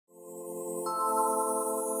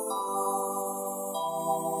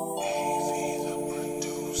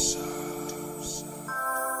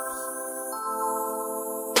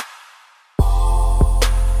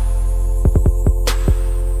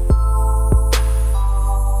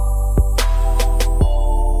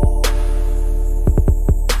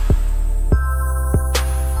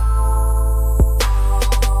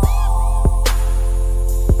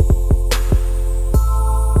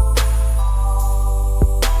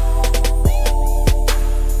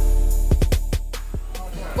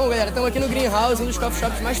Bom, galera, estamos aqui no Greenhouse, um dos coffee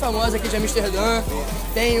shops mais famosos aqui de Amsterdã.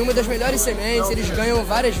 Tem uma das melhores sementes, eles ganham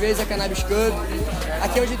várias vezes a Cannabis Cup.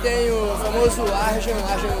 Aqui é onde tem o famoso Arjan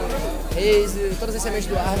Haze, todas as sementes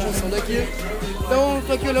do Arjan são daqui. Então,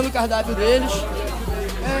 estou aqui olhando o cardápio deles.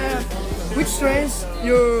 Which strains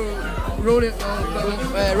you're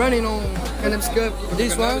running on Cannabis Cup?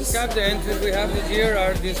 These ones? Cup, the entries we have this year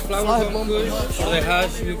are this flower bomb kush. For the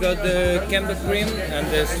hash, we got the Camber cream and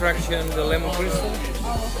the extraction, the lemon crystal.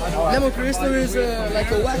 Lemon crystal is like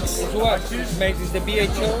a wax. It's wax. Made with the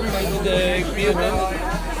BHO, made with the biodynamic.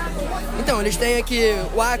 Então, eles têm aqui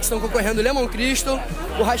wax, estão concorrendo Lemon Crystal,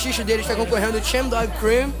 o rachixe deles está concorrendo Cham Dog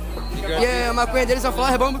Cream, e a maconha deles é a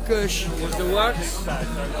Flower Bomb Kush. Here's the wax, this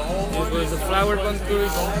was the Flower Bomb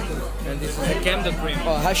Kush, and this is the Camber cream.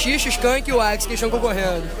 Ó, rachixe, skunk e wax que estão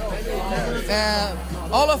concorrendo.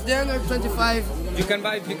 All of them are 25. You can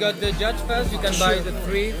buy, if you got the Judge Pass, you can buy the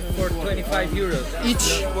 3 for 25 euros.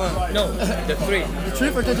 Each one? No, the 3. The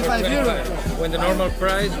 3 for 25 euros? When the normal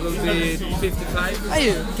price will be 55.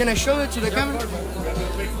 Aí, can I show it to the camera?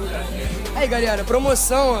 Aí, galera,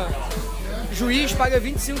 promoção, ó. Juiz paga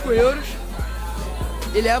 25 euros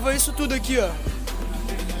e leva isso tudo aqui, ó.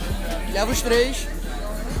 Leva os 3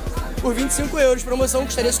 por 25 euros. Promoção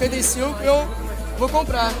custaria 55 e eu vou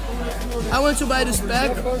comprar. I want to buy this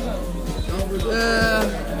pack.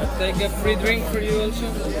 Take a free drink for you also.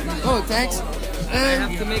 Oh, thanks. I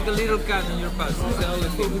have to make a little cut in your pass. It's the only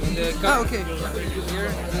thing in the cup. Ah, okay.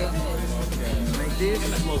 Here. Like this.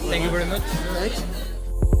 Thank you very much. Thanks.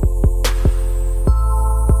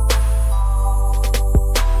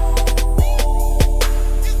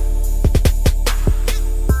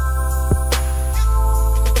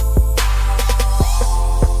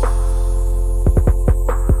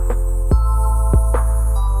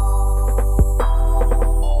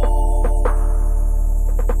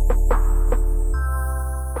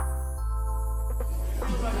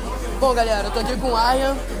 Bom, galera, eu tô aqui com o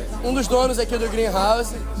Arjan, um dos donos aqui do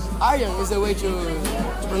Greenhouse. Arjan is the way to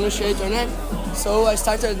pronunciate your name, so I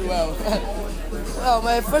started well. Well,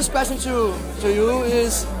 my first question to you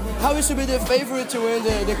is, how is to be the favorite to win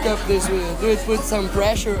the cup this week? Do it put some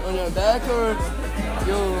pressure on your back, or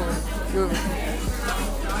you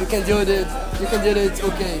can do it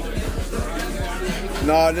okay?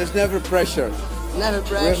 No, there's never pressure. Never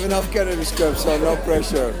pressure. We have enough Cannabis Cups, so no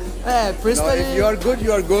pressure. Principally, no, if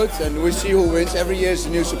you are good, and we see who wins. Every year is a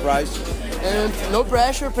new surprise. And no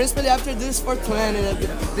pressure, principally after this 420, a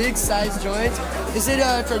big size joint. Is it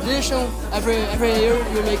a tradition? Every year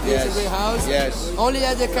you make this in Greenhouse? Yes. Only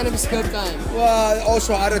at the Cannabis Cup time? Well,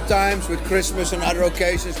 also other times with Christmas and other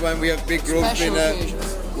occasions when we have big groups. Special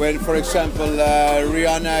occasions. When, for example,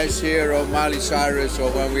 Rihanna is here or Miley Cyrus,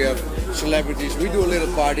 or when we have celebrities, we do a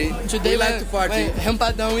little party. Today we like to party.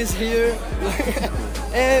 Rampadão is here.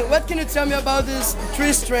 And what can you tell me about these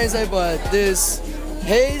 3 strains I bought? This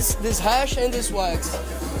haze, this hash, and this wax.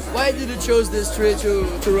 Why did you choose these 3 to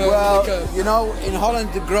run the cup? You know, in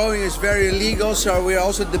Holland the growing is very illegal, so we're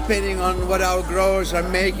also depending on what our growers are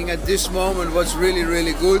making at this moment, what's really,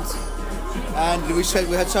 really good. And we said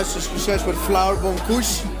we had such a success with Flower Bomb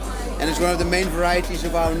Kush, and it's one of the main varieties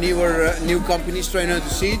of our new company, Torrando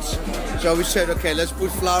seeds. So we said, okay, let's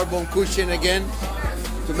put Flower Bomb Kush in again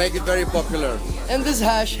to make it very popular. And this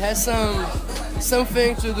hash has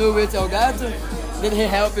something to do with El Gato? Did he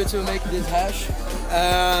help you to make this hash?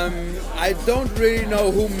 I don't really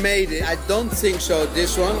know who made it. I don't think so,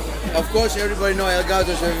 this one. Of course, everybody knows El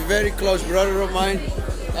Gato is a very close brother of mine.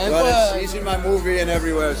 And he's in my movie and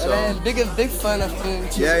everywhere. So. And big fan of him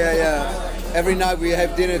too. Yeah. Every night we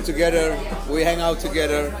have dinner together, we hang out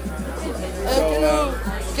together.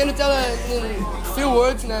 Can you tell a few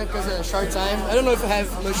words now, because a short time? I don't know if you have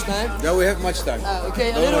much time. No, we have much time.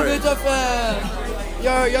 Okay, a little bit of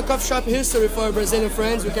your coffee shop history for Brazilian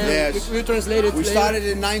friends. We translate it. We started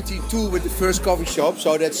in '92 with the first coffee shop,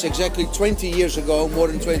 so that's exactly 20 years ago, more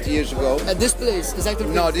than 20 years ago. At this place, exactly.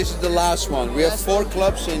 No, this is the last one. We have 4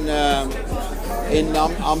 clubs in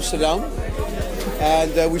Amsterdam,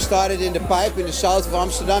 and we started in the Pipe in the south of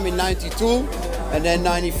Amsterdam in '92, and then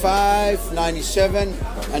 '95, '97,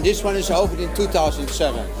 and this one is opened in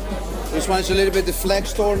 2007. This one is a little bit the flag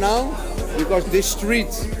store now, because this street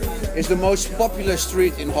is the most popular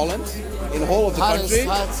street in Holland, in the whole of the country.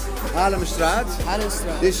 Haarlemstraat.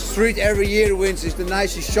 This street every year wins is the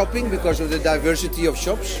nicest shopping because of the diversity of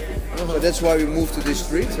shops. So that's why we moved to this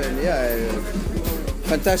street, and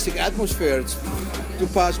fantastic atmosphere to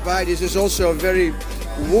pass by. This is also a very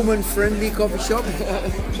woman-friendly coffee shop.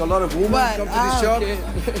 So a lot of women come to this shop.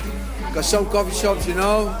 Because some coffee shops, you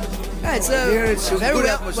know, Yeah, it's Here it's a very good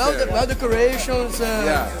well atmosphere. well decorations,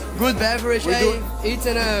 good beverage. We do-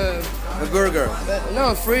 Eating a A burger.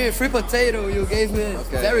 no free potato you gave me.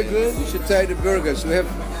 Okay. Very good. You should try the burgers. We have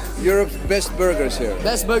Europe's best burgers here.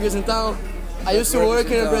 Best burgers in town. I used to burgers work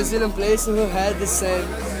in in a town. Brazilian place who had the same.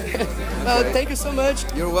 Well, thank you so much.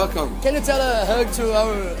 You're welcome. Can you tell a hug to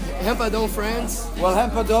our Rampadão friends? Well,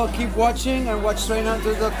 Hempadol, keep watching and watch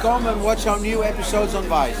TrainHunter.com and watch our new episodes on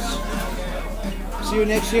Vice. See you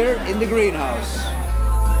next year in the greenhouse.